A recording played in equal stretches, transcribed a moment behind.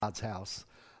God's house.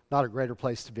 Not a greater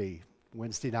place to be.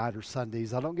 Wednesday night or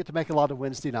Sundays. I don't get to make a lot of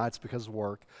Wednesday nights because of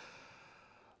work,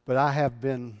 but I have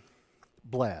been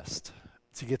blessed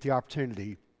to get the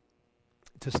opportunity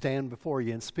to stand before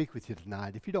you and speak with you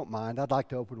tonight. If you don't mind, I'd like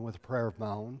to open with a prayer of my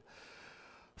own.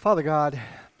 Father God,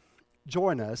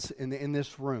 join us in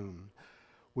this room.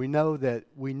 We know that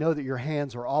your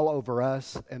hands are all over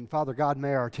us, and Father God,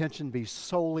 may our attention be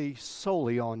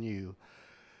solely on you.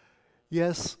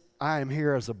 Yes, I am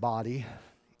here as a body,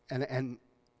 and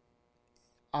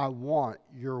I want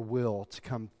your will to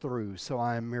come through, so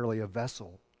I am merely a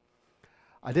vessel.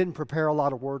 I didn't prepare a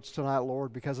lot of words tonight,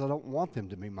 Lord, because I don't want them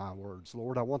to be my words,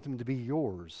 Lord. I want them to be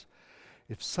yours.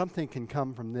 If something can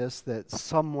come from this that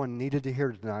someone needed to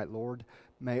hear tonight, Lord,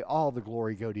 may all the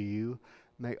glory go to you.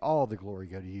 May all the glory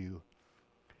go to you.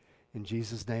 In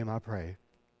Jesus' name I pray.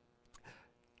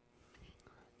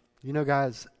 You know,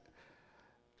 guys,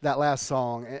 that last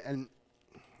song, and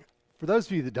for those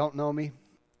of you that don't know me,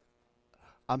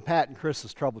 I'm Pat and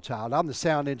Chris's trouble child. I'm the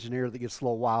sound engineer that gets a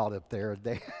little wild up there.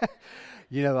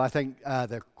 I think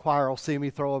the choir will see me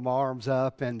throwing my arms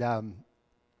up, and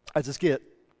I just get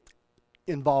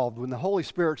involved. When the Holy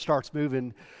Spirit starts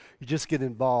moving, you just get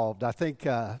involved. I think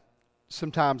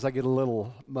sometimes I get a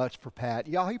little much for Pat.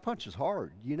 Y'all, he punches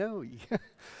hard, you know.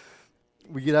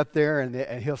 We get up there,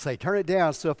 and he'll say, turn it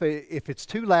down. So if it's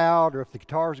too loud or if the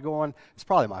guitar's going, it's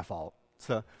probably my fault.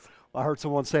 So I heard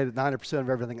someone say that 90% of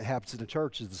everything that happens in the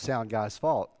church is the sound guy's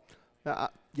fault.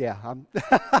 I'm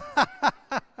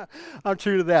I'm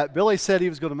true to that. Billy said he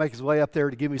was going to make his way up there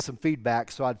to give me some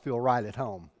feedback so I'd feel right at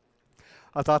home.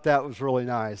 I thought that was really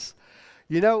nice.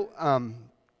 You know,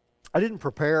 I didn't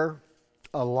prepare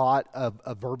a lot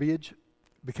of verbiage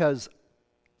because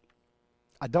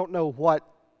I don't know what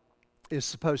is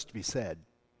supposed to be said.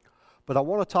 But I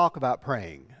want to talk about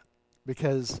praying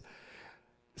because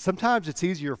sometimes it's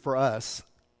easier for us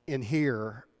in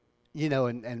here, you know,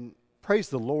 and praise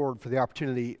the Lord for the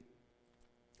opportunity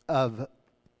of,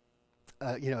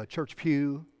 a church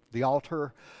pew, the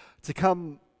altar, to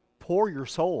come pour your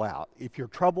soul out. If you're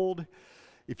troubled,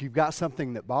 if you've got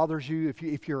something that bothers you,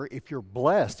 if you're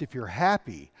blessed, if you're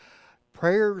happy,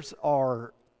 prayers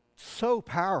are so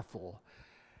powerful,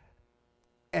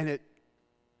 and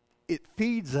it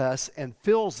feeds us and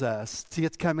fills us to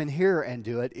get to come in here and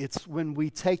do it. It's when we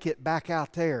take it back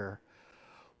out there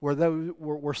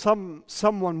where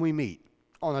someone we meet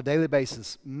on a daily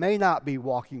basis may not be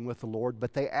walking with the Lord,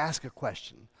 but they ask a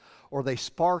question or they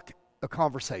spark a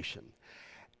conversation,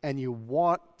 and you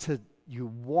want to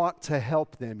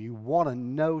help them. You want to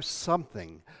know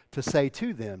something to say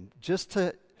to them, just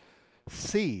to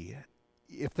see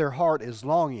if their heart is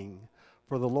longing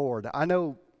for the Lord. I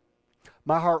know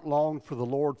my heart longed for the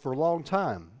Lord for a long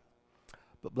time,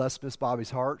 but bless Miss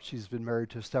Bobby's heart, she's been married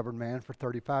to a stubborn man for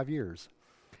 35 years.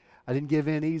 I didn't give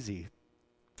in easy,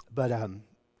 but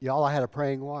y'all, I had a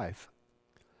praying wife.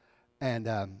 And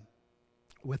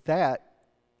with that,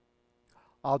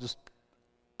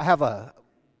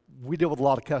 we deal with a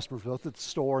lot of customers, both at the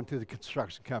store and through the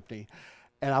construction company.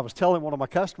 And I was telling one of my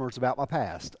customers about my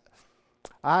past.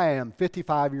 I am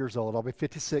 55 years old. I'll be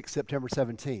 56 September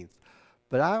 17th.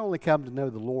 But I only come to know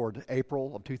the Lord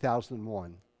April of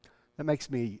 2001. That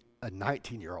makes me a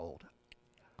 19-year-old.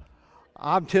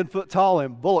 I'm 10 foot tall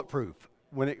and bulletproof.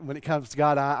 When it comes to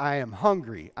God, I am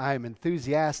hungry, I am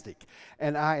enthusiastic,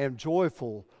 and I am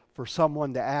joyful for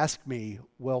someone to ask me,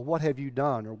 well, what have you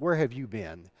done, or where have you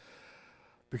been?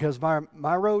 Because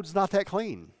my road's not that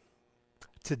clean.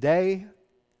 Today,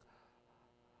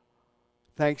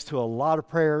 thanks to a lot of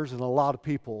prayers and a lot of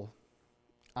people,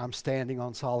 I'm standing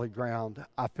on solid ground.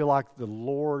 I feel like the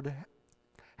Lord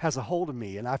has a hold of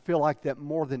me, and I feel like that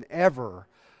more than ever,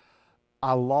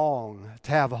 I long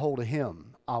to have a hold of Him.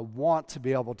 I want to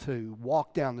be able to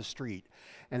walk down the street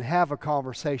and have a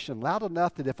conversation loud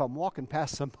enough that if I'm walking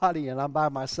past somebody and I'm by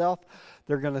myself,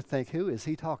 they're going to think, who is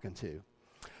he talking to?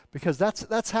 Because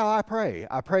that's how I pray.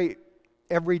 I pray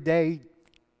every day,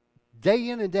 day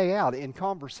in and day out in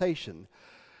conversation.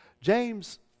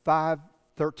 James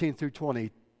 5:13 through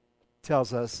 20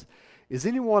 tells us, is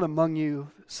anyone among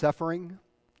you suffering?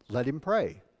 Let him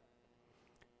pray.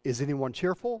 Is anyone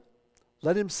cheerful?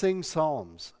 Let him sing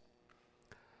psalms.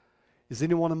 Is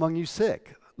anyone among you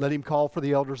sick? Let him call for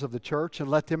the elders of the church and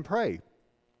let them pray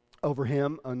over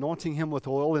him, anointing him with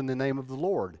oil in the name of the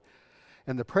Lord.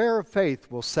 And the prayer of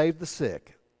faith will save the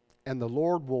sick, and the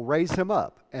Lord will raise him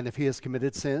up. And if he has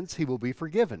committed sins, he will be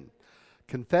forgiven.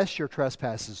 Confess your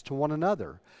trespasses to one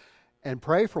another and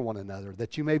pray for one another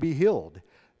that you may be healed.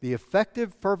 The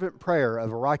effective, fervent prayer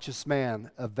of a righteous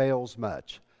man avails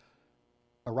much.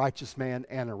 A righteous man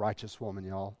and a righteous woman,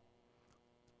 y'all.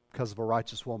 because of a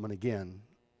righteous woman again,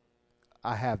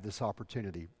 I have this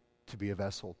opportunity to be a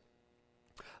vessel.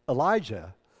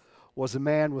 Elijah was a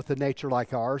man with a nature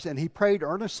like ours, and he prayed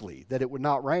earnestly that it would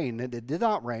not rain, and it did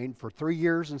not rain for 3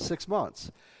 years and 6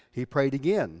 months. He prayed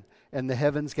again, and the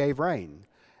heavens gave rain,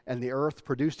 and the earth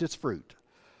produced its fruit.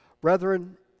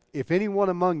 Brethren, if anyone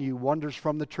among you wanders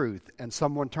from the truth, and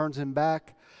someone turns him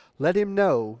back, let him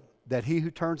know that he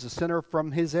who turns a sinner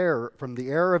from the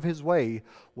error of his way,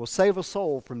 will save a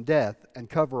soul from death and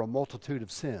cover a multitude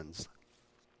of sins.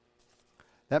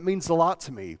 That means a lot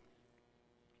to me,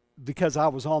 because I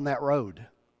was on that road.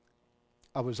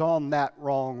 I was on that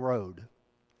wrong road.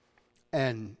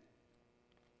 And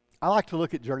I like to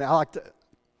look at journey. I like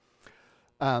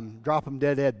to drop him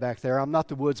dead Ed back there. I'm not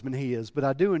the woodsman he is, but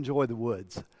I do enjoy the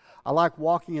woods. I like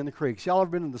walking in the creeks. Y'all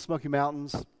ever been in the Smoky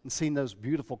Mountains and seen those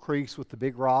beautiful creeks with the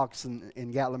big rocks in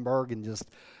Gatlinburg, and just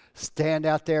stand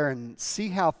out there and see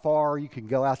how far you can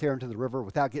go out there into the river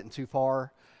without getting too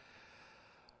far?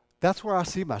 That's where I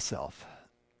see myself.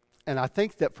 And I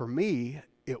think that for me,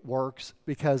 it works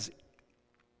because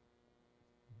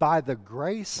by the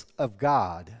grace of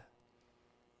God,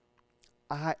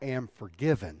 I am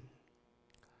forgiven.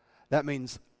 That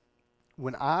means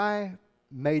when I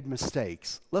made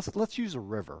mistakes, let's use a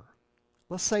river.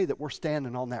 Let's say that we're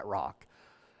standing on that rock,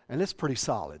 and it's pretty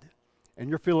solid, and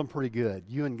you're feeling pretty good.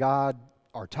 You and God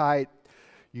are tight.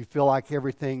 You feel like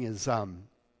everything is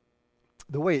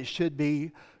the way it should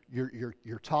be.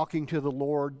 You're talking to the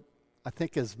Lord. I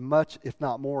think as much, if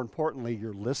not more importantly,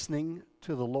 you're listening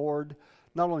to the Lord,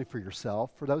 not only for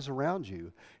yourself, for those around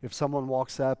you. If someone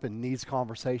walks up and needs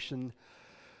conversation,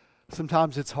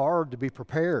 sometimes it's hard to be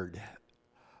prepared.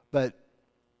 But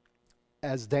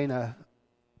as Dana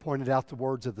pointed out the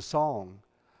words of the song,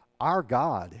 our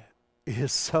God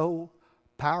is so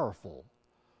powerful.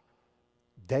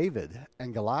 David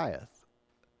and Goliath,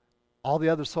 all the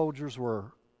other soldiers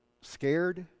were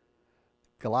scared.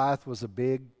 Goliath was a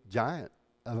big giant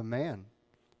of a man,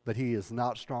 but he is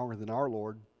not stronger than our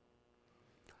Lord.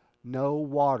 No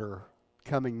water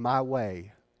coming my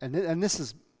way, and this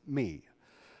is me,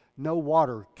 no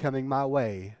water coming my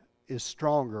way is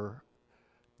stronger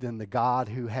than the God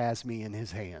who has me in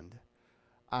his hand.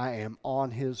 I am on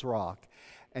his rock.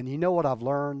 And you know what I've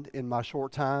learned in my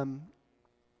short time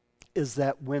is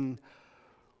that when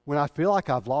I feel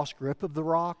like I've lost grip of the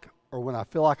rock, or when I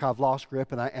feel like I've lost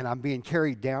grip and I'm being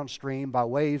carried downstream by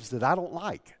waves that I don't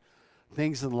like,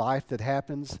 things in life that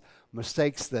happens,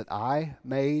 mistakes that I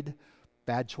made,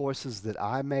 bad choices that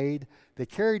I made, that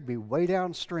carried me way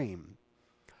downstream.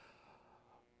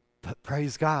 But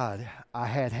praise God, I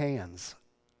had hands.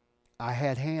 I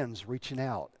had hands reaching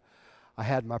out. I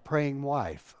had my praying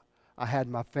wife. I had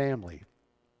my family.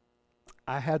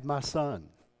 I had my son.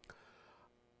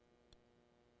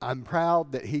 I'm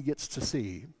proud that he gets to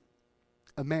see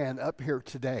a man up here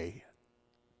today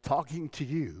talking to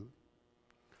you,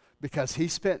 because he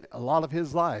spent a lot of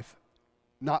his life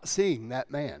not seeing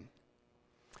that man.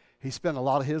 He spent a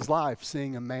lot of his life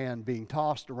seeing a man being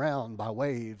tossed around by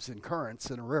waves and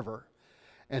currents in a river,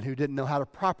 and who didn't know how to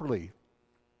properly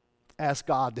ask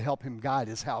God to help him guide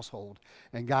his household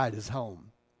and guide his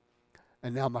home.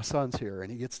 And now my son's here,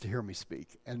 and he gets to hear me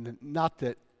speak. And not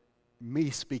that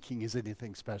me speaking is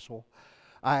anything special.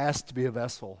 I asked to be a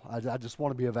vessel. I just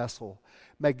want to be a vessel.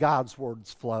 May God's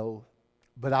words flow.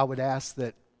 But I would ask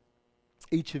that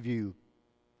each of you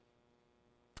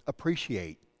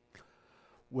appreciate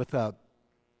with a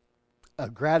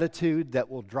gratitude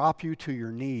that will drop you to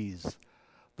your knees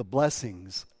the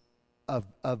blessings of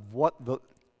what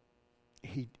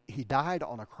he died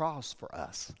on a cross for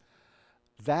us.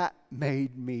 That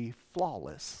made me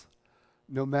flawless.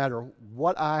 No matter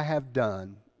what I have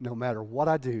done, no matter what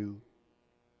I do,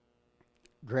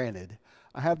 granted,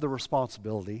 I have the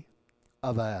responsibility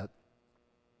of an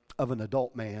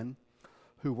adult man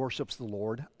who worships the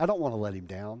Lord. I don't want to let him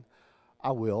down.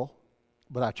 I will,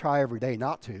 but I try every day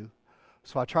not to.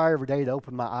 So I try every day to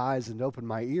open my eyes and open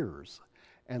my ears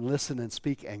and listen and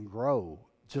speak and grow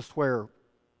just where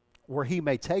he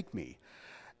may take me.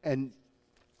 And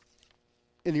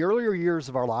in the earlier years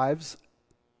of our lives,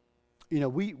 you know,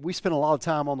 we spend a lot of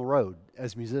time on the road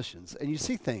as musicians, and you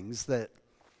see things that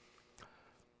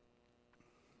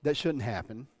shouldn't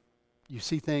happen. You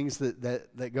see things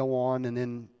that go on, and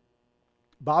then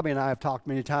Bobby and I have talked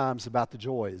many times about the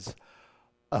joys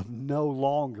of no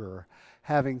longer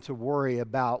having to worry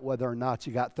about whether or not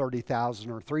you got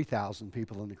 30,000 or 3,000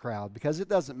 people in the crowd, because it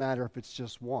doesn't matter if it's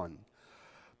just one.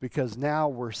 Because now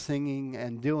we're singing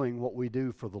and doing what we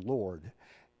do for the Lord.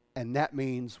 And that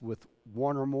means with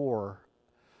one or more,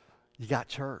 you got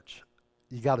church.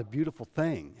 you got a beautiful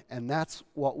thing. And that's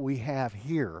what we have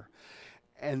here.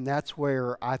 And that's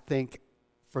where I think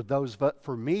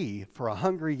for me, for a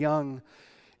hungry young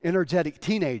energetic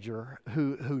teenager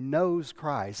who knows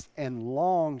Christ and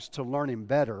longs to learn him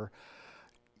better,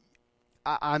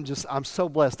 I'm so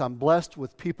blessed. I'm blessed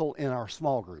with people in our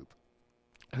small group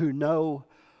who know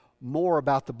more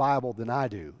about the Bible than I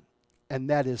do. And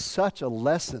that is such a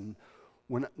lesson.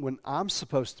 When I'm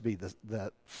supposed to be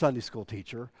the Sunday school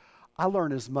teacher, I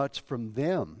learn as much from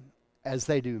them as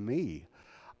they do me.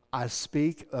 I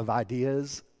speak of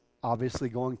ideas, obviously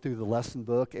going through the lesson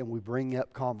book, and we bring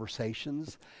up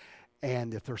conversations.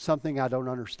 And if there's something I don't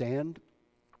understand,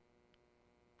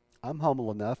 I'm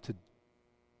humble enough to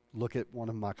look at one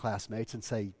of my classmates and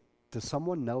say, does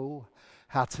someone know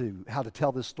how to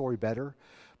tell this story better?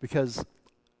 Because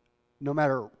no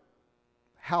matter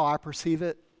how I perceive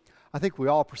it, I think we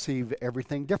all perceive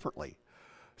everything differently.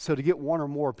 So to get one or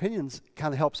more opinions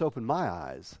kind of helps open my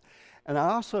eyes. And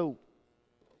I also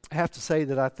have to say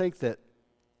that I think that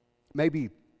maybe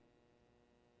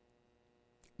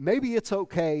it's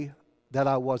okay that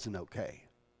I wasn't okay.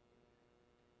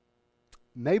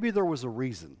 Maybe there was a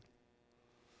reason.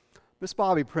 Miss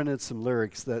Bobby printed some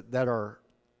lyrics that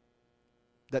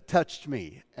touched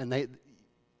me, and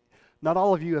not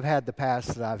all of you have had the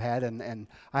past that I've had, and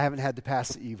I haven't had the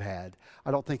past that you've had.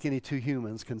 I don't think any two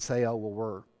humans can say, oh, well,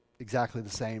 we're exactly the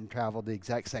same, traveled the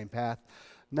exact same path.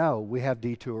 No, we have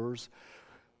detours.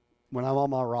 When I'm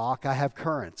on my rock, I have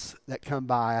currents that come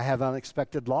by. I have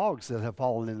unexpected logs that have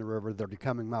fallen in the river that are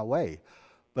coming my way.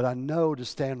 But I know to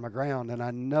stand my ground, and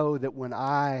I know that when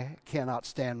I cannot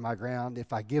stand my ground,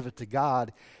 if I give it to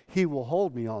God, He will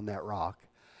hold me on that rock.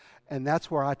 And that's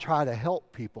where I try to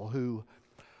help people who,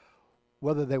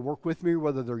 whether they work with me,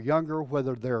 whether they're younger,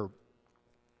 whether they're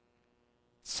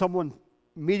someone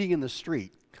meeting in the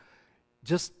street,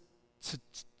 just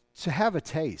to have a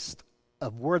taste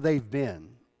of where they've been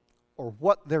or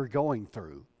what they're going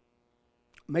through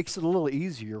makes it a little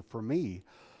easier for me.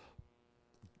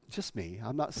 Just me.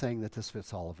 I'm not saying that this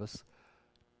fits all of us.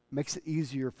 Makes it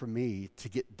easier for me to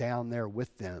get down there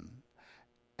with them.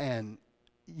 And,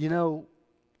 you know,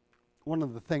 one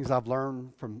of the things I've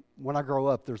learned from when I grow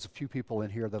up, there's a few people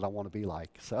in here that I want to be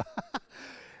like. So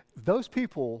those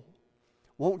people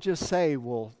won't just say,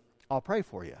 well, I'll pray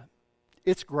for you.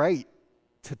 It's great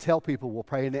to tell people we'll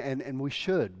pray, and we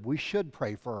should. We should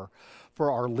pray for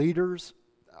our leaders,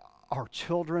 our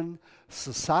children,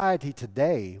 society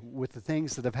today with the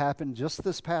things that have happened just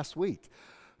this past week.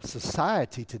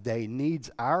 Society today needs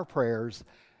our prayers.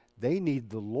 They need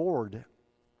the Lord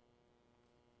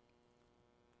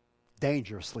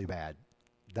dangerously bad.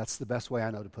 That's the best way I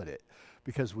know to put it.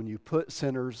 Because when you put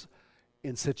sinners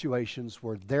in situations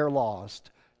where they're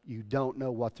lost, you don't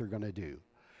know what they're going to do.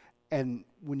 And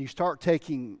when you start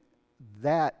taking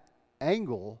that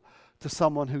angle to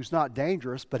someone who's not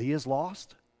dangerous, but he is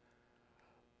lost,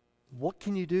 what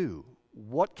can you do?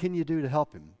 What can you do to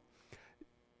help him?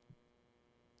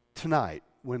 Tonight,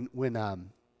 when I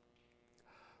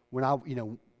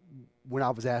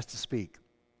was asked to speak,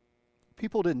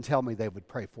 people didn't tell me they would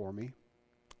pray for me.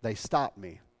 They stopped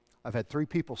me. I've had 3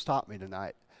 people stop me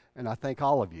tonight, and I thank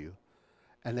all of you.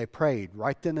 And they prayed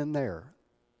right then and there.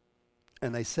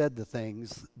 And they said the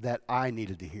things that I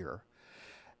needed to hear.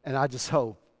 And I just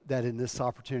hope that in this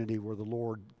opportunity where the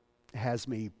Lord has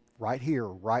me right here,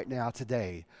 right now,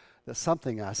 today, that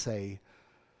something I say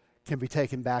can be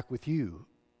taken back with you.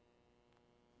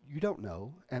 You don't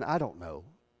know, and I don't know,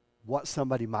 what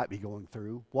somebody might be going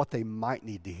through, what they might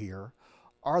need to hear.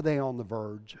 Are they on the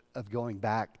verge of going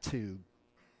back to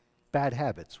bad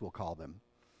habits, we'll call them?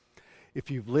 If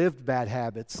you've lived bad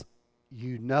habits,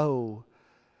 you know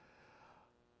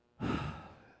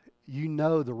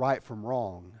the right from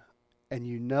wrong, and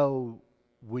you know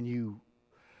when you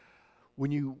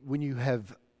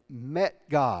have met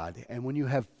God and when you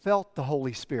have felt the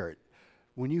Holy Spirit,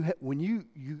 when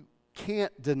you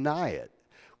can't deny it.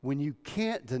 When you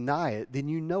can't deny it, then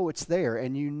you know it's there,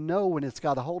 and you know when it's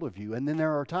got a hold of you. And then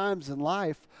there are times in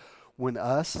life when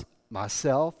us,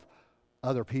 myself,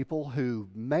 other people who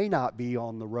may not be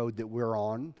on the road that we're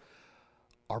on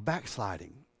are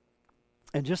backsliding.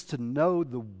 And just to know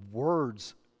the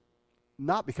words,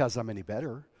 not because I'm any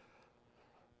better,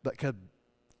 but because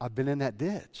I've been in that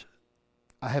ditch.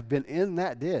 I have been in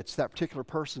that ditch that particular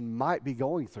person might be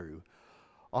going through.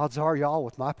 Odds are, y'all,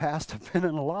 with my past, I've been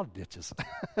in a lot of ditches.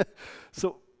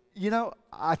 So,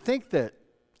 I think that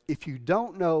if you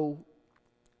don't know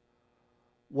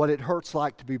what it hurts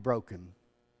like to be broken,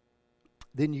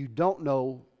 then you don't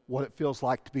know what it feels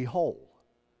like to be whole.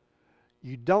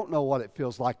 You don't know what it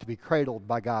feels like to be cradled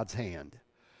by God's hand.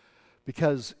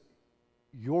 because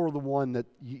you're the one that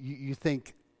you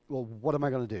think, well, what am I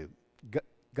going to do?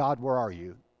 God, where are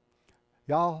you?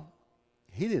 Y'all,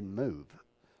 he didn't move.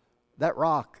 That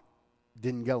rock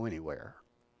didn't go anywhere.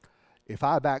 If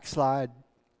I backslide,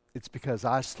 it's because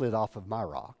I slid off of my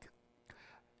rock.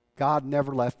 God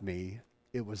never left me.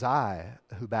 It was I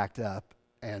who backed up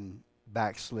and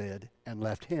backslid and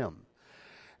left him.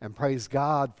 And praise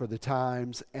God for the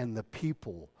times and the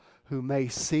people who may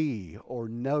see or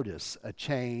notice a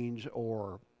change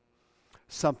or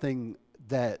something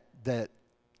that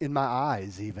in my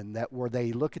eyes even, that where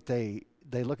they look at me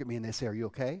and they say, "Are you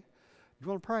okay? You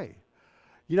want to pray?"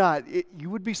 You know, you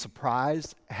would be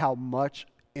surprised how much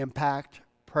impact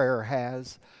prayer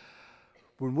has.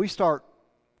 When we start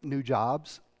new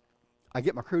jobs, I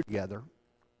get my crew together,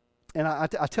 and I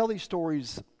tell these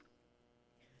stories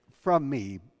from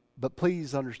me, but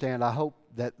please understand, I hope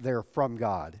that they're from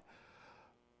God.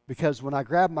 Because when I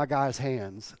grab my guy's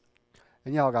hands,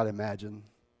 and y'all got to imagine,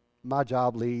 my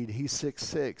job lead, he's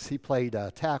 6'6". He played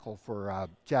tackle for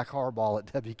Jack Harbaugh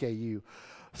at WKU.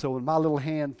 So when my little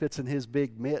hand fits in his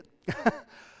big mitt,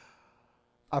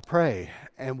 I pray,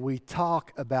 and we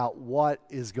talk about what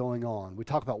is going on. We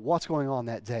talk about what's going on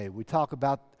that day. We talk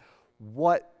about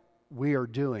what we are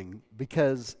doing,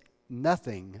 because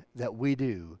nothing that we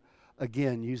do,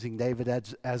 again, using David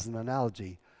as an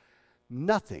analogy,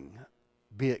 nothing,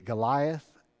 be it Goliath,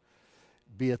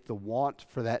 be it the want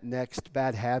for that next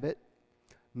bad habit,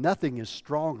 nothing is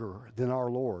stronger than our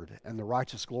Lord and the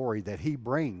righteous glory that he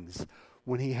brings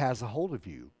when he has a hold of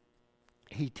you.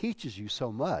 He teaches you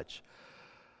so much.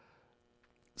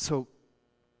 So,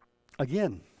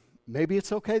 again, maybe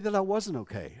it's okay that I wasn't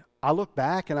okay. I look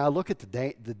back and I look at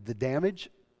the damage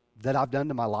that I've done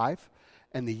to my life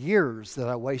and the years that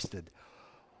I wasted.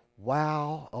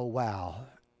 Wow, oh wow.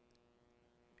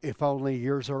 If only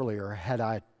years earlier had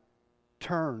I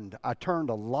turned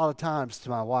a lot of times to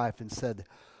my wife and said,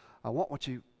 I want what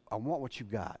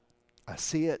you've got. I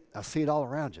see it all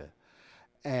around you.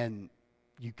 And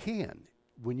you can.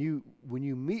 When you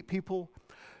meet people,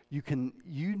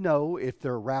 you know if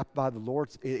they're wrapped by the Lord,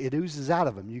 it oozes out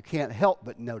of them. You can't help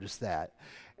but notice that.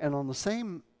 And on the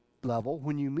same level,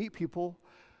 when you meet people,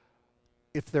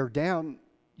 if they're down,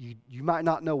 you might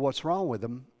not know what's wrong with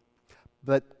them,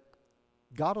 but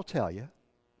God will tell you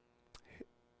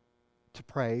to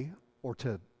pray or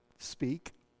to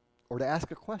speak or to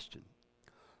ask a question.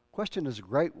 Question is a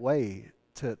great way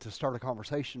to start a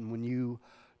conversation when you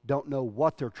don't know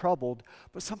what they're troubled,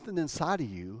 but something inside of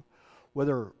you,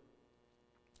 whether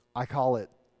I call it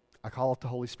the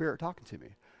Holy Spirit talking to me.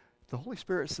 The Holy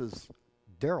Spirit says,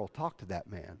 Daryl, talk to that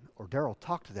man, or Daryl,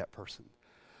 talk to that person.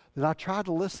 Then I try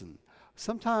to listen.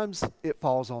 Sometimes it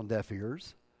falls on deaf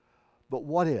ears, but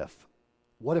what if?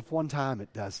 What if one time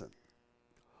it doesn't?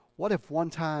 What if one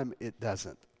time it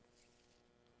doesn't?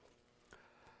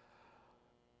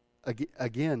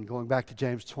 Again, going back to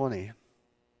James 20,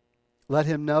 let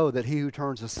him know that he who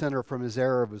turns a sinner from his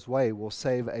error of his way will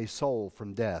save a soul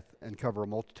from death and cover a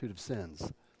multitude of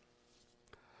sins.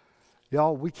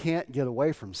 Y'all, we can't get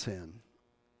away from sin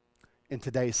in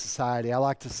today's society. I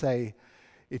like to say,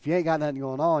 if you ain't got nothing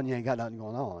going on, you ain't got nothing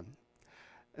going on.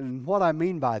 And what I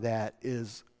mean by that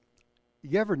is,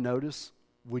 you ever notice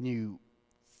when you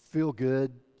feel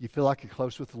good, you feel like you're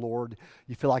close with the Lord,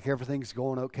 you feel like everything's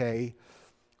going okay,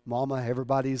 mama,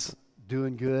 everybody's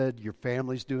doing good, your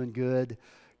family's doing good,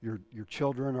 your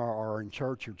children are in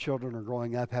church, your children are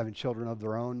growing up having children of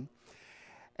their own,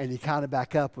 and you kind of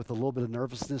back up with a little bit of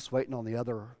nervousness, waiting on the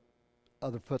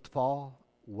other foot to fall,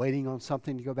 waiting on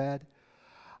something to go bad.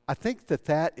 I think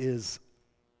that is,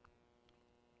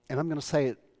 and I'm going to say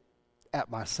it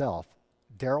at myself,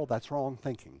 Daryl, that's wrong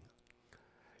thinking.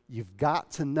 You've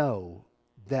got to know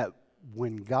that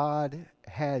when God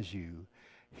has you,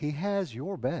 he has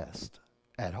your best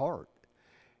at heart.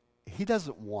 He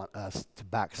doesn't want us to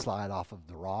backslide off of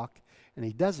the rock, and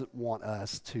he doesn't want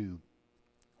us to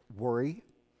worry.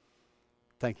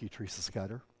 Thank you, Teresa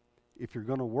Scudder. If you're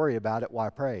going to worry about it, why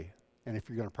pray? And if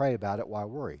you're going to pray about it, why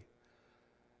worry?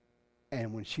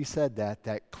 And when she said that,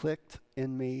 that clicked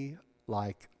in me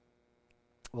like,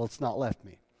 well, it's not left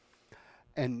me.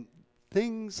 And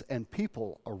things and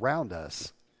people around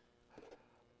us,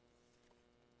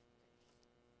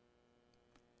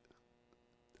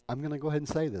 I'm going to go ahead and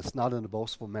say this, not in a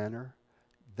boastful manner.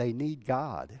 They need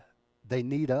God. They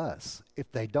need us.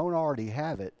 If they don't already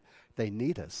have it, they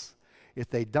need us. If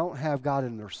they don't have God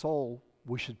in their soul,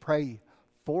 we should pray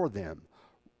for them.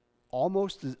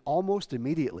 Almost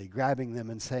immediately grabbing them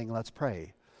and saying, let's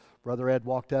pray. Brother Ed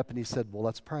walked up and he said, well,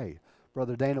 let's pray.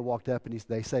 Brother Dana walked up and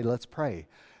they say, let's pray.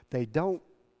 They don't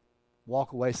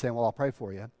walk away saying, well, I'll pray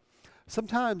for you.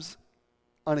 Sometimes,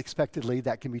 unexpectedly,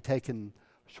 that can be taken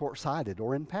short-sighted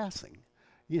or in passing.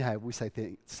 You know, we say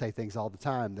things all the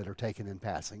time that are taken in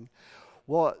passing.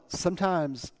 Well,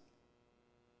 sometimes,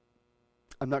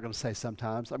 I'm not going to say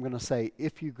sometimes, I'm going to say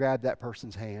if you grab that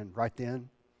person's hand right then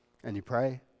and you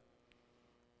pray,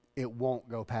 it won't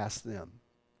go past them.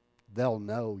 They'll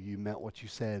know you meant what you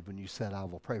said when you said, I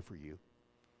will pray for you,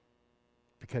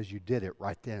 because you did it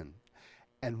right then.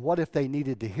 And what if they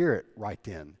needed to hear it right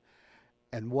then?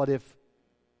 And what if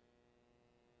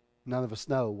none of us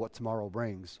know what tomorrow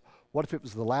brings? What if it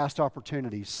was the last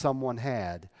opportunity someone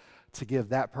had to give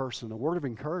that person a word of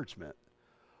encouragement,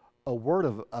 a word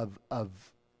of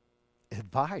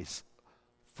advice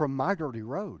from my dirty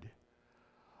road?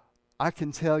 I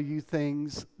can tell you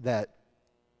things that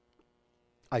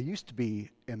I used to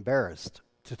be embarrassed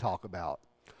to talk about,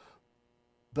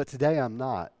 but today I'm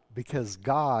not, because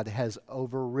God has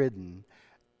overridden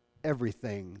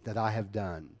everything that I have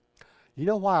done. You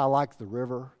know why I like the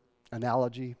river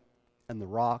analogy and the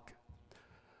rock?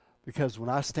 Because when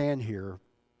I stand here,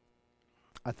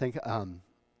 I think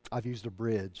I've used a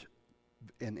bridge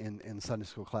in Sunday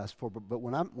school class before, but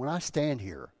when I stand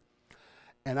here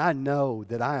and I know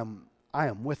that I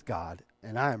am with God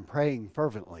and I am praying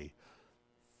fervently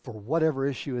for whatever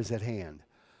issue is at hand,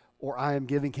 or I am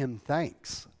giving him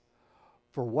thanks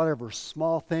for whatever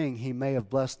small thing he may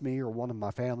have blessed me or one of my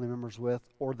family members with,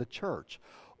 or the church,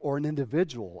 or an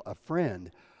individual, a friend,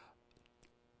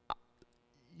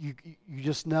 you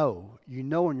just know. You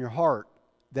know in your heart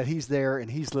that he's there and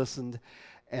he's listened,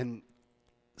 and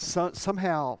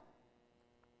somehow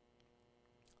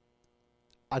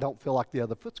I don't feel like the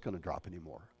other foot's going to drop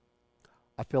anymore.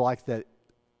 I feel like that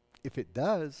if it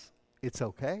does, it's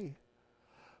okay.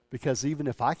 Because even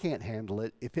if I can't handle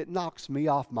it, if it knocks me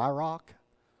off my rock,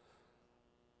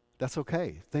 that's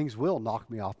okay. Things will knock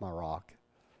me off my rock.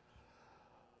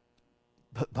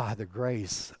 But by the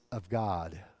grace of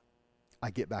God,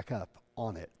 I get back up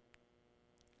on it.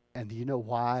 And do you know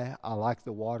why I like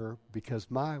the water? Because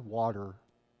my water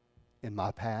in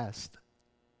my past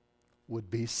would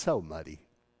be so muddy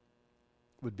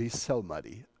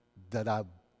that I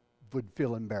would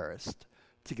feel embarrassed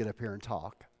to get up here and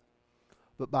talk.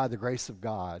 But by the grace of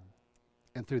God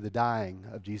and through the dying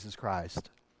of Jesus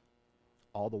Christ,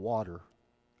 all the water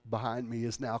behind me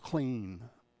is now clean.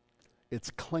 It's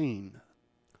clean.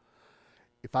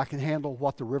 If I can handle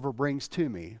what the river brings to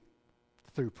me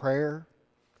through prayer,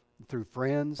 through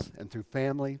friends, and through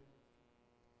family,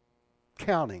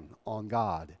 counting on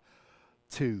God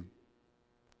to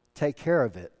take care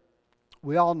of it,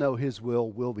 we all know his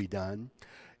will be done.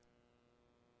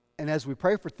 And as we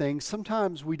pray for things,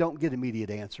 sometimes we don't get immediate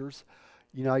answers.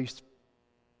 You know,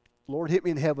 Lord, hit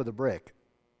me in the head with a brick.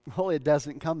 Well, it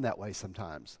doesn't come that way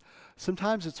sometimes.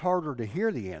 Sometimes it's harder to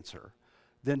hear the answer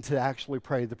than to actually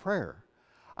pray the prayer.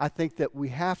 I think that we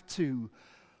have to,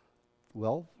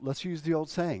 well, let's use the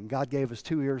old saying, God gave us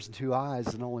 2 ears and 2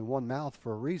 eyes and only 1 mouth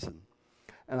for a reason.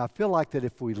 And I feel like that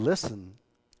if we listen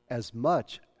as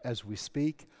much as we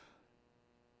speak,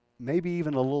 maybe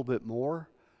even a little bit more,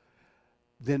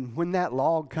 then when that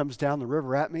log comes down the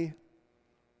river at me,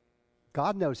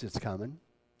 God knows it's coming.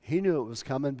 He knew it was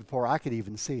coming before I could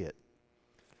even see it.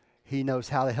 He knows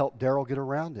how to help Daryl get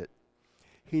around it.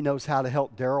 He knows how to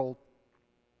help Daryl,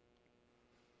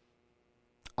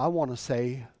 I want to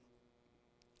say,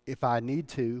 if I need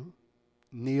to,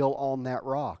 kneel on that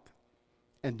rock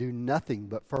and do nothing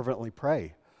but fervently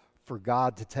pray for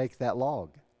God to take that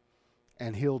log.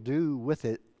 And he'll do with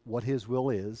it what his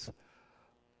will is.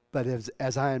 But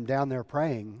as I am down there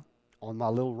praying on my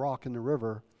little rock in the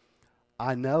river,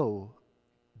 I know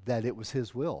that it was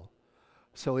his will.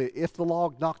 So if the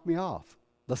log knocked me off,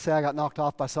 let's say I got knocked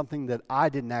off by something that I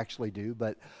didn't actually do,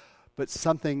 but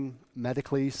something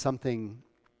medically, something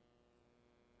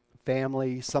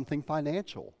family, something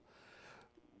financial.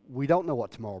 We don't know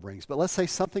what tomorrow brings, but let's say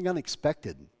something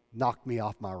unexpected knocked me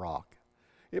off my rock.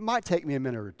 It might take me a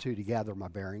minute or two to gather my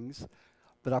bearings,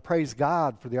 but I praise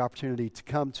God for the opportunity to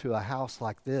come to a house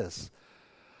like this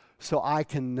so I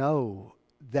can know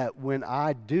that when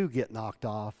I do get knocked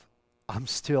off, I'm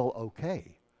still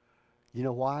okay. You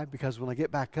know why? Because when I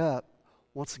get back up,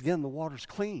 once again, the water's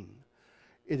clean.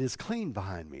 It is clean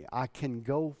behind me. I can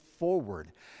go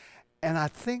forward. And I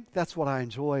think that's what I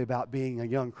enjoy about being a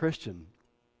young Christian.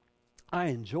 I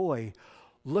enjoy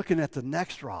looking at the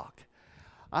next rock.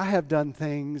 I have done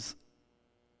things.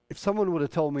 If someone would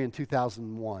have told me in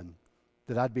 2001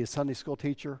 that I'd be a Sunday school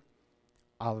teacher,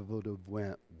 I would have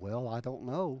went, well, I don't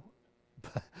know.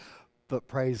 But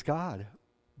praise God,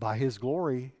 by his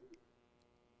glory,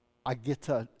 I get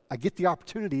the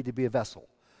opportunity to be a vessel.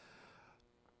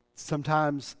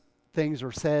 Sometimes things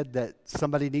are said that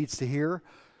somebody needs to hear.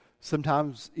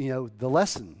 Sometimes, the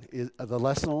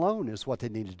lesson alone is what they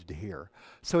needed to hear.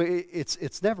 So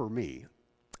it's never me,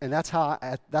 and that's how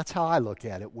I look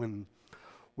at it. When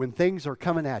things are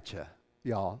coming at you,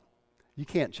 y'all, you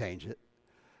can't change it.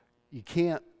 You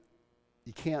can't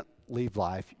leave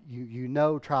life. You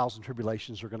know trials and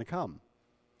tribulations are going to come.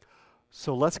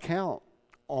 So let's count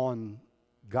on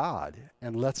God,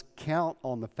 and let's count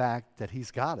on the fact that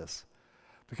He's got us.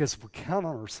 Because if we count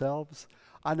on ourselves,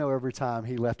 I know every time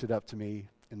He left it up to me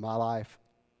in my life,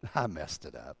 I messed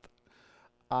it up.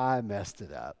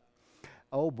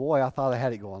 Oh boy, I thought I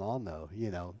had it going on though.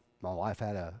 My wife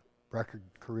had a record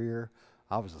career.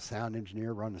 I was a sound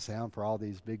engineer running sound for all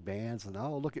these big bands, and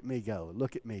oh, look at me go.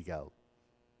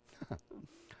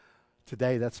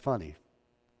 Today, that's funny.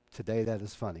 Today, that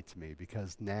is funny to me,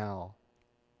 because now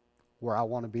where I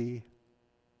want to be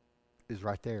is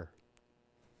right there,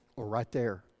 or right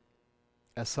there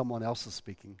as someone else is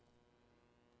speaking.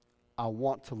 I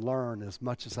want to learn as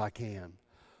much as I can,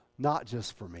 not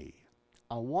just for me.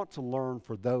 I want to learn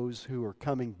for those who are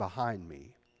coming behind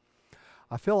me.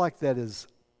 I feel like that as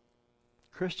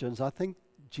Christians, I think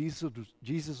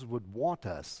Jesus would want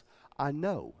us. I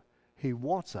know He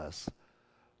wants us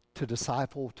to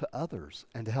disciple to others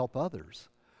and to help others.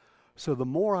 So the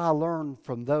more I learn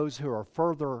from those who are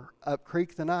further up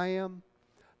creek than I am,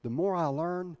 the more I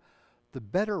learn, the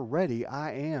better ready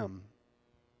I am,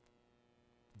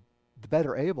 the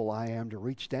better able I am to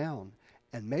reach down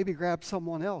and maybe grab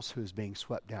someone else who's being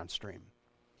swept downstream.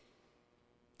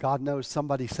 God knows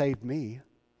somebody saved me,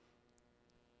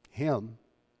 Him,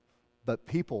 but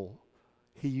people,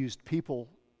 He used people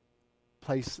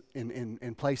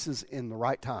in places in the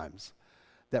right times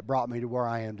that brought me to where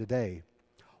I am today.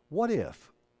 What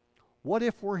if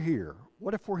we're here?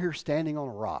 What if we're here standing on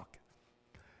a rock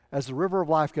as the river of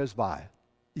life goes by?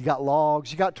 You got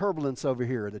logs, you got turbulence over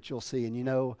here that you'll see,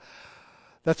 and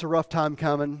that's a rough time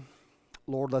coming.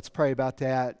 Lord, let's pray about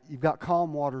that. You've got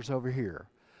calm waters over here.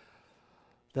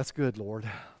 That's good, Lord.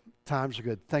 Times are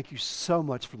good. Thank you so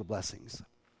much for the blessings.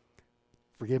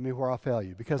 Forgive me where I fail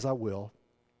you, because I will.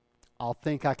 I'll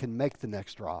think I can make the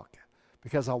next rock,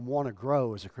 because I want to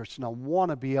grow as a Christian. I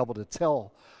want to be able to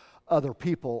tell other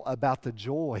people about the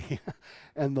joy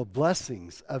and the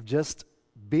blessings of just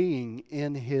being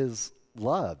in His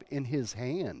love, in His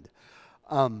hand.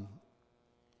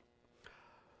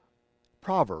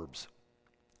 Proverbs.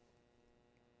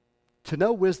 To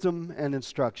know wisdom and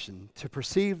instruction, to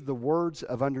perceive the words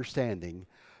of understanding,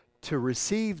 to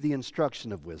receive the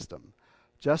instruction of wisdom,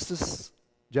 justice,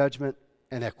 judgment,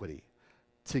 and equity,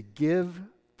 to give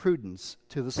prudence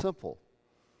to the simple,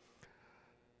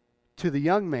 to the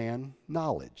young man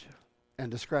knowledge and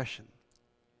discretion.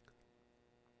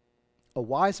 A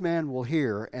wise man will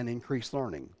hear and increase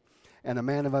learning, and a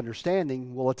man of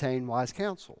understanding will attain wise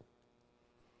counsel.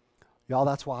 Y'all,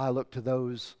 that's why I look to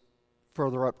those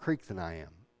further up creek than I am.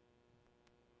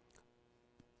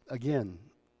 Again,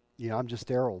 I'm just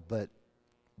Daryl, but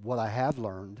what I have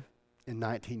learned in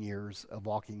 19 years of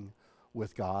walking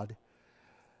with God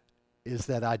is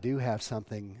that I do have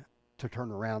something to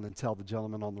turn around and tell the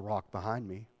gentleman on the rock behind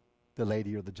me, the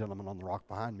lady or the gentleman on the rock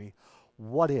behind me,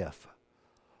 what if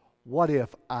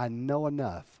I know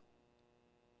enough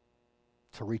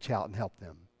to reach out and help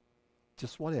them?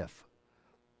 Just what if?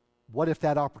 What if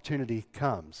that opportunity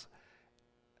comes?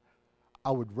 I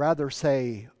would rather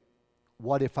say,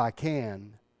 what if I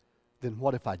can, than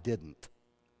what if I didn't?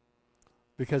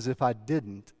 Because if I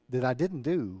didn't, then I didn't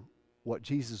do what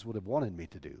Jesus would have wanted me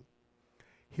to do.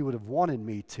 He would have wanted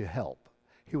me to help.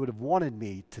 He would have wanted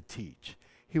me to teach.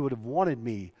 He would have wanted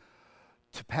me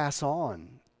to pass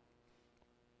on,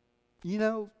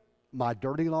 my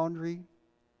dirty laundry,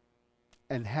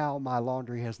 and how my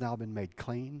laundry has now been made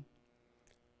clean.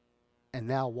 And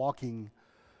now walking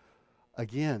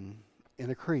again in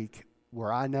a creek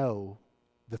where I know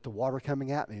that the water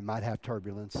coming at me might have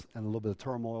turbulence and a little bit of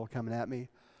turmoil coming at me,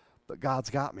 but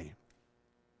God's got me.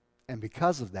 And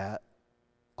because of that,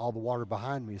 all the water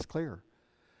behind me is clear.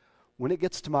 When it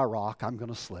gets to my rock, I'm going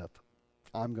to slip.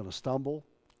 I'm going to stumble.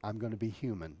 I'm going to be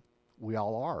human. We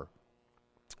all are.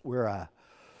 We're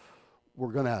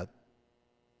going to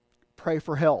pray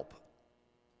for help.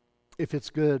 If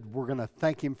it's good, we're going to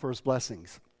thank Him for His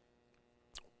blessings.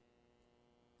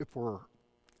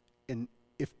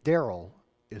 If Daryl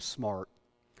is smart,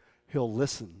 he'll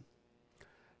listen.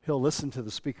 He'll listen to the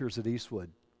speakers at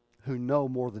Eastwood who know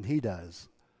more than he does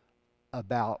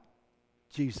about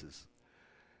Jesus.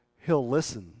 He'll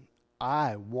listen.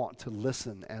 I want to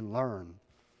listen and learn.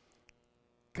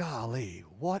 golly,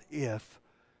 what if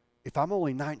I'm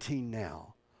only 19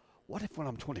 now, what if when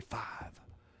I'm 25,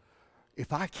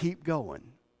 if I keep going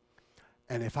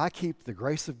and if I keep the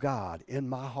grace of God in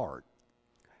my heart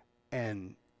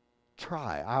and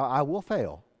try, I will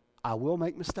fail, I will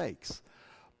make mistakes,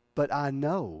 but I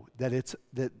know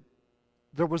that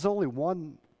there was only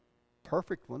one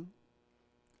perfect one,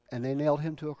 and they nailed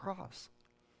him to a cross.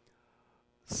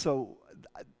 So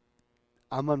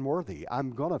I'm unworthy.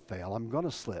 I'm going to fail. I'm going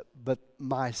to slip. But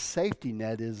my safety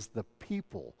net is the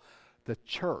people, the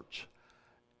church,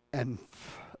 and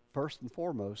first and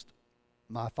foremost,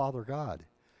 my Father God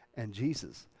and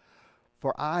Jesus.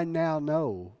 For I now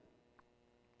know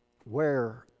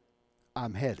where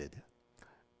I'm headed.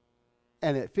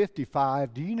 And at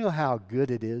 55, do you know how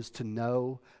good it is to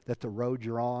know that the road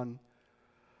you're on,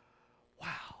 wow,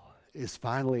 is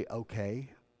finally okay?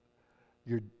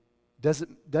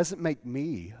 Doesn't make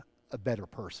me a better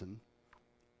person.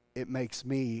 It makes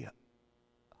me,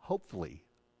 hopefully,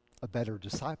 a better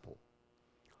disciple.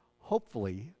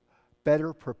 Hopefully,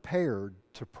 better prepared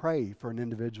to pray for an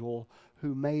individual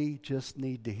who may just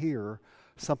need to hear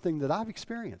something that I've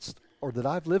experienced or that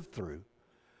I've lived through,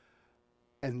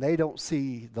 and they don't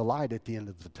see the light at the end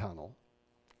of the tunnel.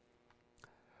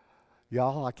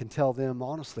 Y'all, I can tell them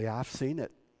honestly, I've seen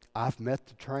it. I've met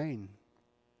the train.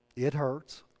 It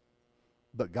hurts,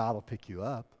 but God will pick you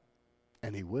up,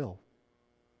 and He will.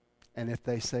 And if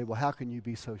they say, well, how can you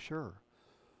be so sure?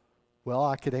 Well,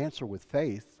 I could answer with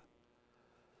faith,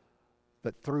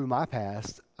 but through my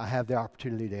past, I have the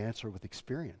opportunity to answer with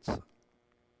experience.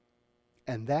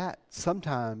 And that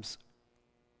sometimes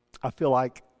I feel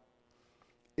like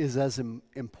is as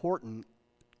important,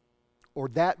 or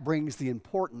that brings the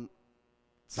importance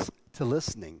to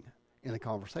listening in a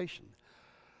conversation.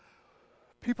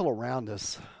 People around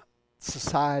us,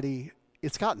 society,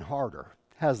 it's gotten harder,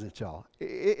 hasn't it, y'all?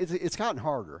 It's gotten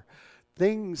harder.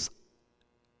 Things,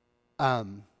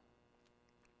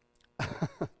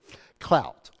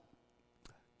 clout.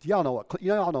 Do y'all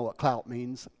know what clout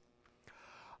means?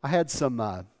 I had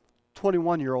some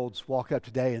 21-year-olds walk up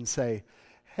today and say,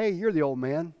 "Hey, you're the old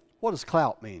man. What does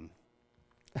clout mean?"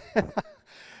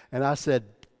 And I said,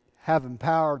 having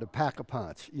power to pack a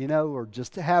punch, or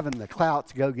just having the clout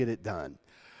to go get it done.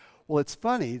 Well, it's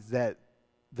funny that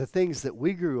the things that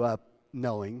we grew up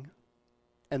knowing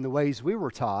and the ways we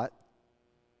were taught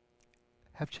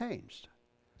have changed.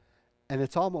 And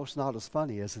it's almost not as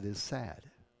funny as it is sad.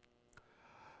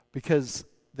 Because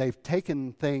they've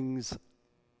taken things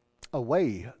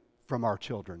away from our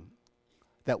children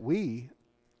that we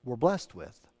were blessed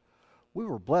with. We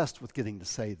were blessed with getting to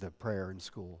say the prayer in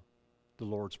school, the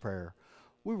Lord's Prayer.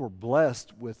 We were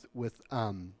blessed with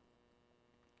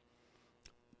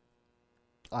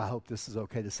I hope this is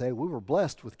okay to say, we were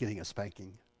blessed with getting a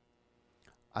spanking.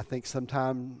 I think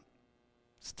sometimes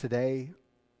today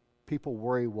people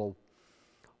worry, well,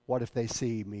 what if they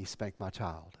see me spank my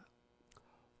child?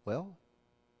 Well,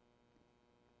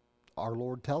 our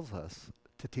Lord tells us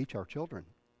to teach our children.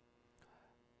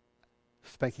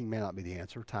 Spanking may not be the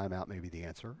answer. Time out may be the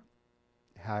answer.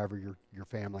 However your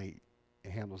family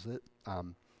handles it.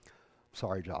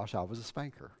 Sorry, Josh, I was a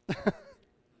spanker.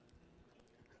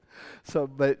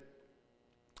 But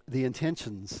the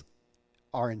intentions,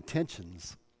 our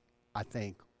intentions, I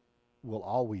think, will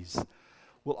always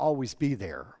be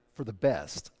there for the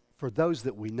best. For those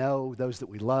that we know, those that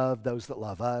we love, those that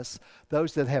love us,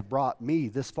 those that have brought me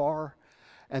this far,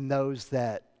 and those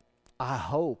that I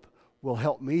hope will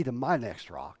help me to my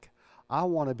next rock. I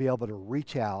want to be able to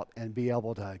reach out and be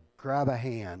able to grab a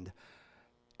hand,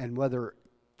 and whether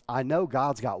I know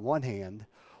God's got one hand,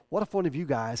 what if one of you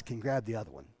guys can grab the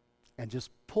other one and just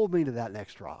pull me to that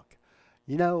next rock?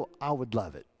 I would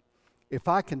love it. If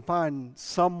I can find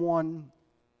someone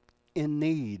in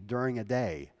need during a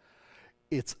day,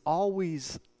 it's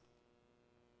always,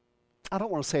 I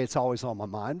don't want to say it's always on my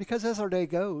mind, because as our day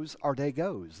goes,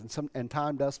 and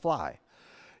time does fly.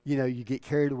 You get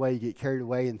carried away,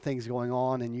 and things going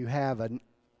on, and you have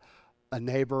a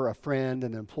neighbor, a friend,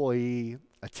 an employee,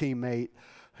 a teammate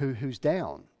who's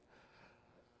down.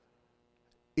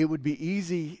 It would be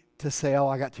easy to say, oh,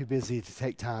 I got too busy to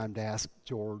take time to ask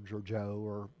George or Joe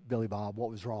or Billy Bob what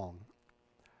was wrong.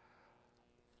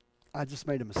 I just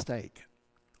made a mistake.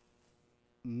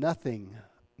 Nothing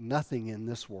in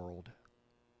this world,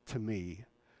 to me,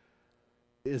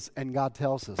 is, and God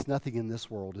tells us, nothing in this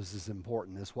world is as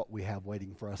important as what we have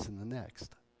waiting for us in the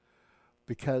next,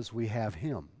 because we have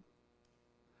Him.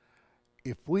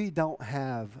 If we don't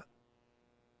have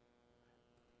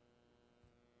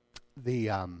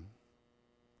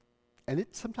and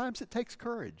sometimes it takes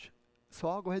courage, so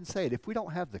I'll go ahead and say it. If we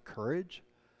don't have the courage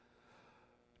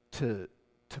to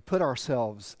put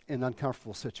ourselves in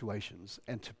uncomfortable situations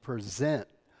and to present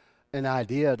an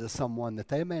idea to someone that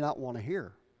they may not want to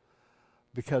hear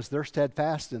because they're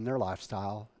steadfast in their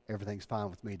lifestyle. Everything's fine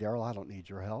with me, Daryl. I don't need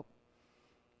your help.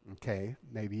 Okay,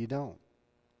 maybe you don't.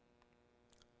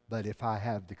 But if I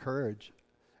have the courage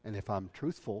and if I'm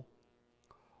truthful,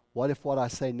 what if what I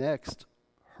say next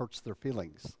hurts their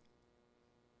feelings?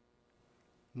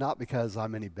 Not because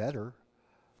I'm any better,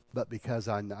 but because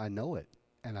I know it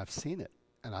and I've seen it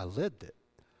and I lived it.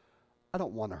 I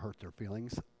don't want to hurt their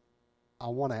feelings. I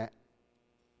want to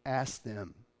ask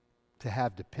them to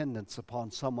have dependence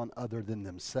upon someone other than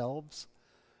themselves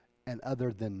and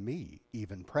other than me,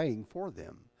 even praying for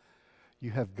them.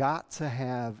 You have got to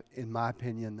have, in my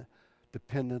opinion,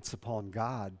 dependence upon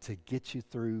God to get you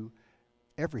through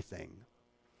everything.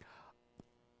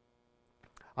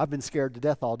 I've been scared to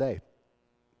death all day.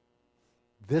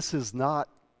 This is not,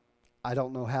 I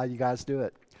don't know how you guys do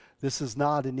it. This is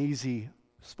not an easy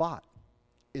spot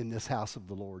in this house of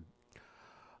the Lord.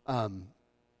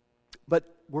 But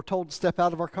we're told to step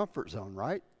out of our comfort zone,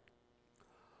 right?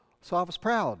 So I was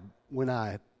proud when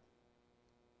I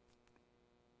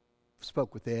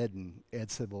spoke with Ed, and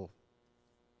Ed said, well,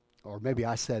 or maybe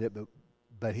I said it,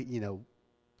 but he,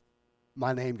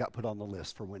 my name got put on the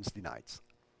list for Wednesday nights.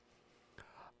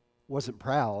 Wasn't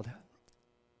proud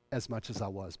as much as I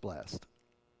was blessed.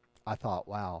 I thought,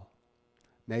 wow,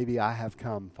 maybe I have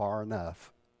come far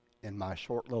enough in my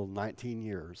short little 19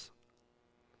 years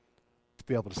to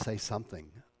be able to say something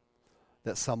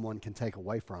that someone can take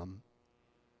away from.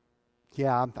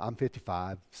 Yeah, I'm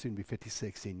 55, soon to be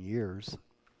 56 in years,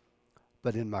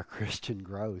 but in my Christian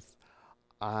growth,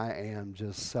 I am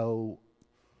just so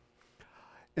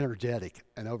energetic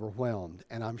and overwhelmed.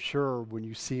 And I'm sure when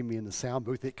you see me in the sound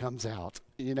booth, it comes out,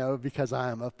 because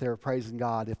I am up there praising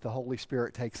God. If the Holy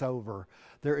Spirit takes over,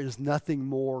 there is nothing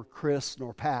more Chris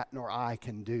nor Pat nor I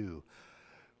can do.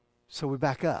 So we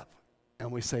back up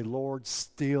and we say, Lord,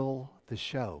 steal the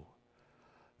show.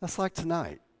 That's like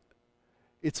tonight.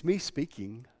 It's me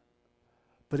speaking,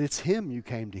 but it's Him you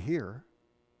came to hear.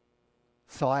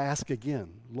 So I ask again,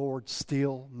 Lord,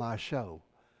 steal my show.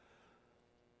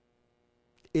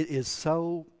 It is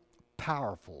so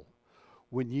powerful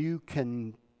when you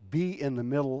can be in the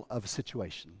middle of a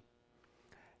situation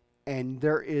and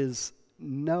there is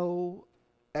no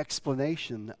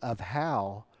explanation of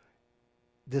how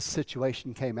this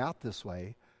situation came out this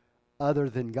way other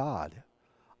than God.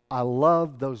 I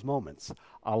love those moments.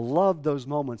 I love those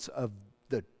moments of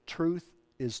the truth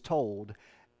is told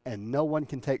and no one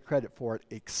can take credit for it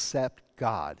except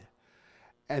God.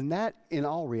 And that, in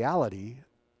all reality,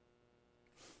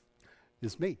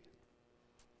 is me.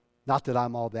 Not that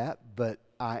I'm all that, but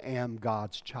I am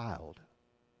God's child.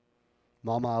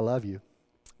 Mama, I love you,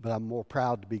 but I'm more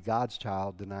proud to be God's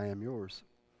child than I am yours.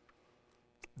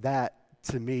 That,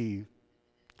 to me,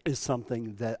 is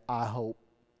something that I hope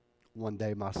one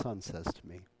day my son says to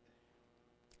me.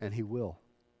 And he will.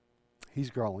 He's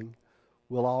growing.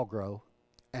 We'll all grow.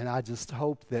 And I just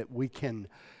hope that we can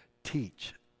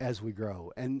teach as we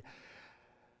grow. And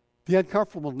the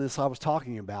uncomfortableness I was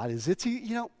talking about is it's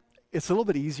a little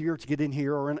bit easier to get in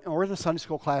here or in a Sunday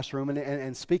school classroom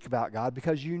and speak about God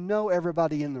because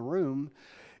everybody in the room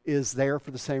is there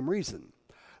for the same reason.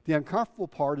 The uncomfortable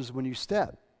part is when you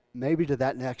step maybe to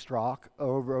that next rock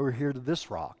over here to this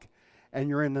rock and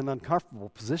you're in an uncomfortable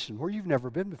position where you've never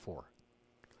been before.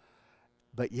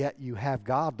 But yet you have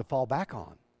God to fall back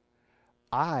on.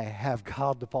 I have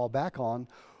God to fall back on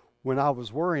when I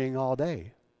was worrying all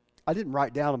day. I didn't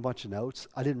write down a bunch of notes.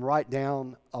 I didn't write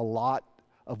down a lot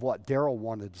of what Daryl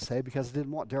wanted to say because I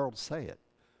didn't want Daryl to say it.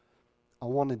 I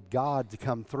wanted God to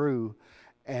come through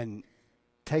and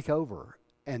take over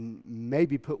and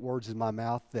maybe put words in my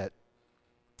mouth that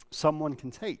someone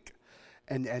can take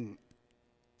and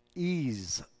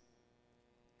ease,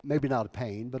 maybe not a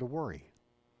pain, but a worry.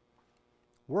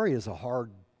 Worry is a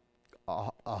hard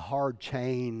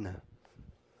chain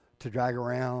to drag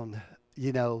around.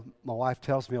 My wife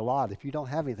tells me a lot, if you don't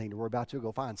have anything to worry about, you'll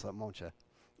go find something, won't you?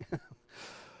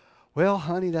 Well,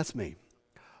 honey, that's me.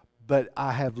 But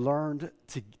I have learned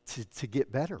to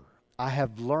get better. I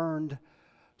have learned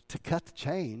to cut the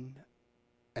chain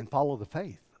and follow the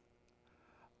faith.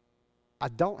 I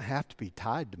don't have to be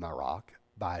tied to my rock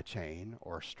by a chain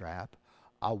or a strap.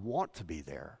 I want to be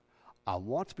there. I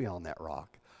want to be on that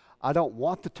rock. I don't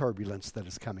want the turbulence that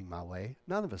is coming my way.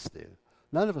 None of us do.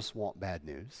 None of us want bad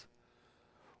news.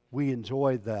 We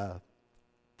enjoy the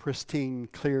pristine,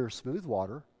 clear, smooth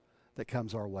water that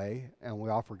comes our way, and we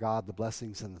offer God the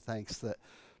blessings and the thanks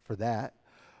for that.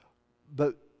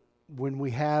 But when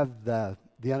we have the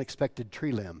unexpected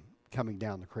tree limb coming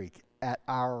down the creek, at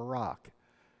our rock.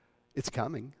 It's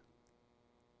coming.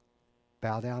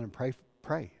 Bow down and pray.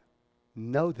 Pray.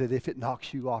 Know that if it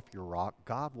knocks you off your rock,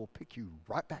 God will pick you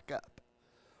right back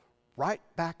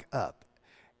up,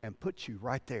 and put you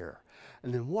right there.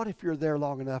 And then what if you're there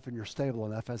long enough and you're stable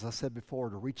enough, as I said before,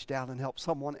 to reach down and help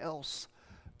someone else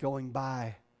going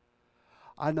by?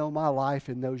 I know my life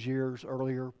in those years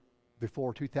earlier,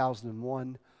 before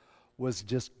 2001, was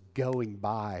just going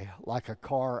by like a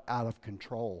car out of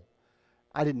control.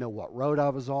 I didn't know what road I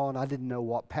was on. I didn't know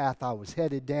what path I was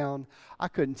headed down. I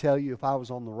couldn't tell you if I was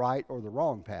on the right or the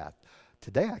wrong path.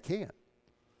 Today I can.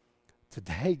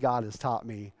 Today God has taught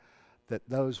me that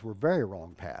those were very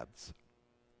wrong paths.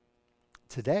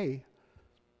 Today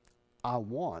I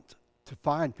want to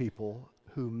find people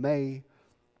who may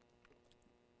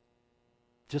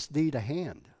just need a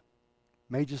hand,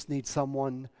 may just need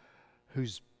someone who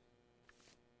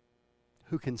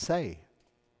can say,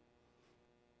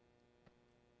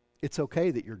 it's okay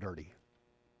that you're dirty.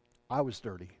 I was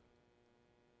dirty.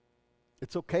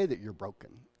 It's okay that you're broken.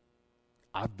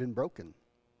 I've been broken.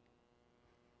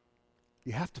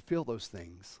 You have to feel those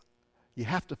things. You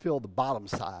have to feel the bottom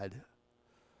side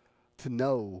to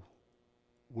know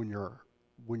when you're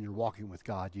walking with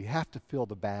God. You have to feel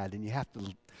the bad, and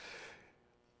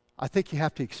I think you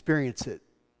have to experience it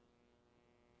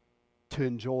to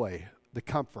enjoy the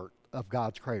comfort of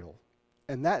God's cradle.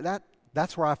 And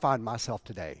that's where I find myself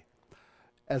today.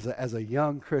 As a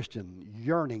young Christian,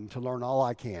 yearning to learn all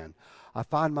I can, I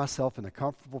find myself in a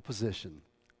comfortable position,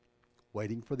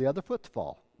 waiting for the other foot to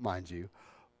fall, mind you,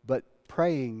 but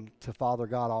praying to Father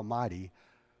God Almighty,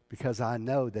 because I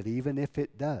know that even if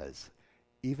it does,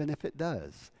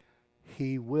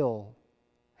 He will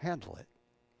handle it.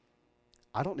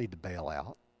 I don't need to bail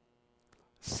out.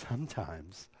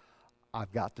 Sometimes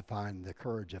I've got to find the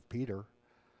courage of Peter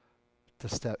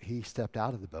he stepped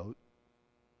out of the boat.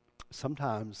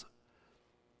 Sometimes,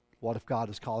 what if God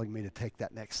is calling me to take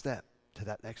that next step, to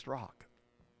that next rock?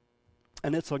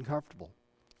 And it's uncomfortable,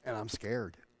 and I'm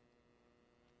scared.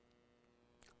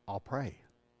 I'll pray.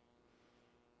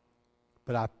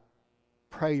 But I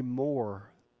pray more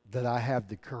that I have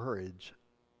the courage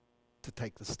to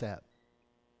take the step.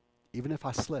 Even if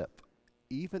I slip,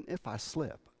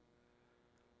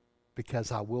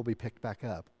 because I will be picked back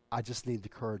up. I just need the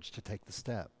courage to take the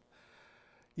step.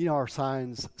 You know, our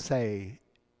signs say,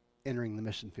 entering the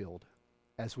mission field,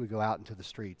 as we go out into the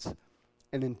streets.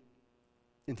 And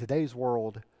in today's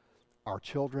world, our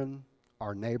children,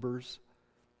 our neighbors,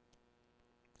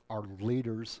 our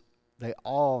leaders, they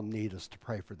all need us to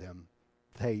pray for them.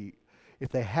 If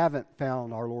they haven't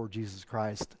found our Lord Jesus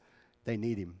Christ, they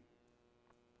need Him.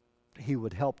 He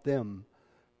would help them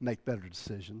make better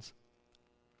decisions.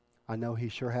 I know He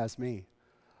sure has me.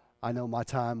 I know my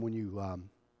time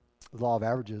the law of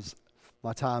averages,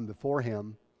 my time before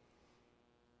Him,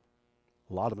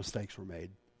 a lot of mistakes were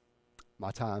made.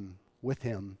 My time with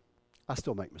Him, I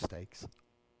still make mistakes.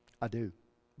 I do,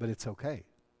 but it's okay.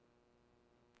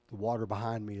 The water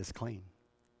behind me is clean.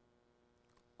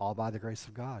 All by the grace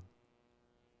of God.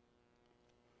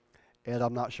 Ed,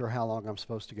 I'm not sure how long I'm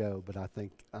supposed to go, but I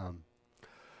think,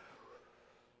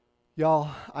 y'all,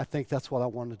 I think that's what I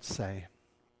wanted to say.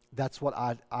 That's what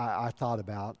I thought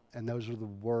about, and those are the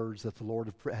words that the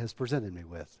Lord has presented me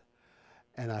with.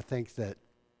 And I think that,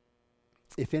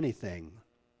 if anything,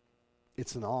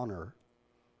 it's an honor,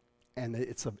 and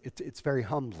it's very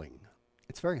humbling.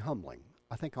 It's very humbling.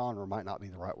 I think honor might not be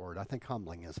the right word. I think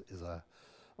humbling is a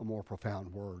more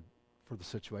profound word for the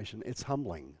situation. It's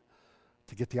humbling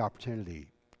to get the opportunity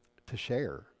to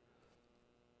share,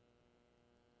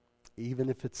 even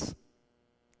if it's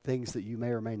things that you may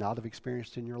or may not have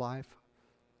experienced in your life.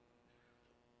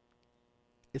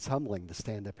 It's humbling to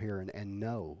stand up here and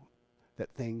know that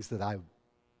things that I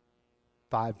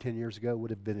 5-10 years ago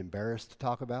would have been embarrassed to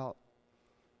talk about.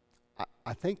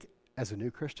 I think as a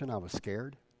new Christian I was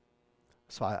scared,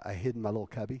 so I hid in my little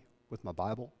cubby with my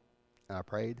Bible, and I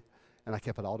prayed, and I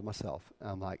kept it all to myself. And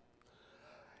I'm like,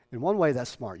 in one way that's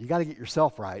smart. You got to get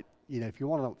yourself right. You know, if you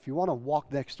want to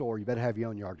walk next door, you better have your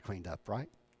own yard cleaned up, right?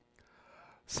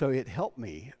 So it helped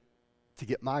me to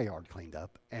get my yard cleaned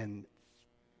up, and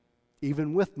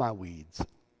even with my weeds,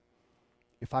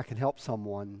 if I can help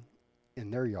someone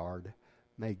in their yard,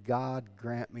 may God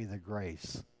grant me the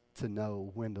grace to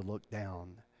know when to look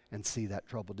down and see that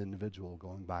troubled individual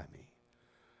going by me.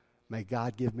 May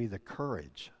God give me the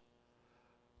courage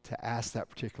to ask that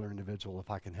particular individual if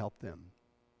I can help them.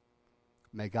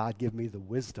 May God give me the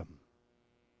wisdom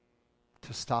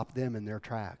to stop them in their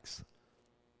tracks.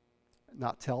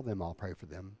 Not tell them I'll pray for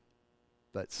them,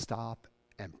 but stop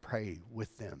and pray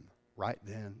with them right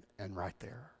then and right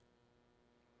there.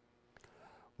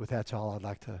 With that, y'all, I'd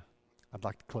like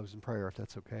to close in prayer, if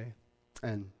that's okay.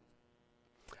 And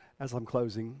as I'm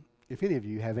closing, if any of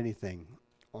you have anything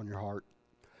on your heart,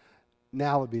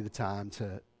 now would be the time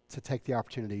to take the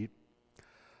opportunity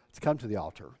to come to the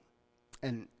altar.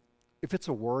 And if it's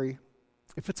a worry,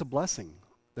 if it's a blessing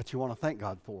that you want to thank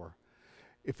God for,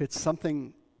 if it's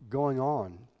something going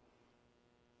on,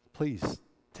 please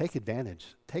take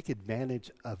advantage. Take advantage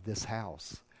of this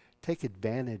house. Take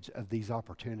advantage of these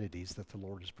opportunities that the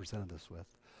Lord has presented us with.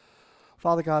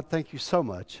 Father God, thank you so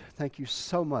much. Thank you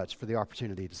so much for the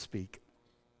opportunity to speak.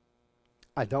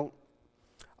 I don't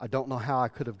know how I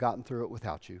could have gotten through it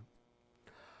without you.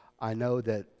 I know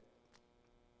that,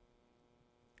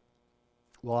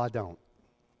 well, I don't.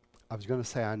 I was going to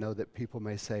say I know that people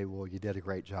may say, well, you did a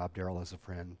great job, Daryl, as a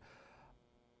friend.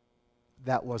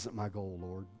 That wasn't my goal,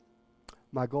 Lord.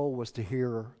 My goal was to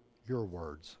hear your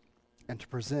words and to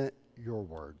present your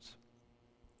words.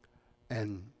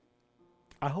 And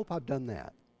I hope I've done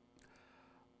that.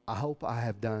 I hope I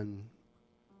have done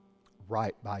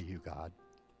right by you, God.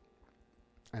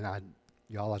 And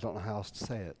y'all, I don't know how else to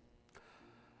say it.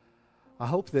 I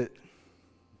hope that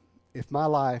if my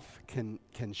life can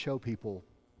show people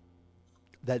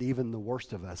that even the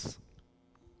worst of us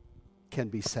can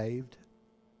be saved,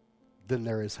 then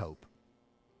there is hope.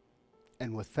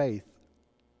 And with faith,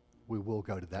 we will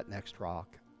go to that next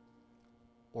rock.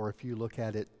 Or if you look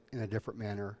at it in a different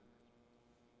manner,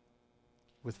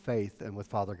 with faith and with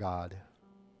Father God,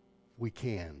 we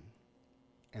can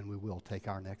and we will take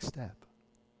our next step.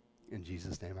 In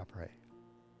Jesus' name I pray.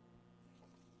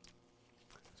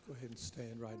 Let's go ahead and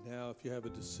stand right now. If you have a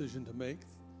decision to make,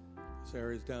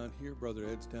 Sarah's down here, Brother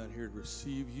Ed's down here to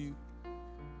receive you.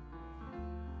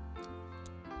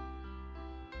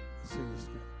 Let's sing this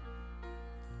together.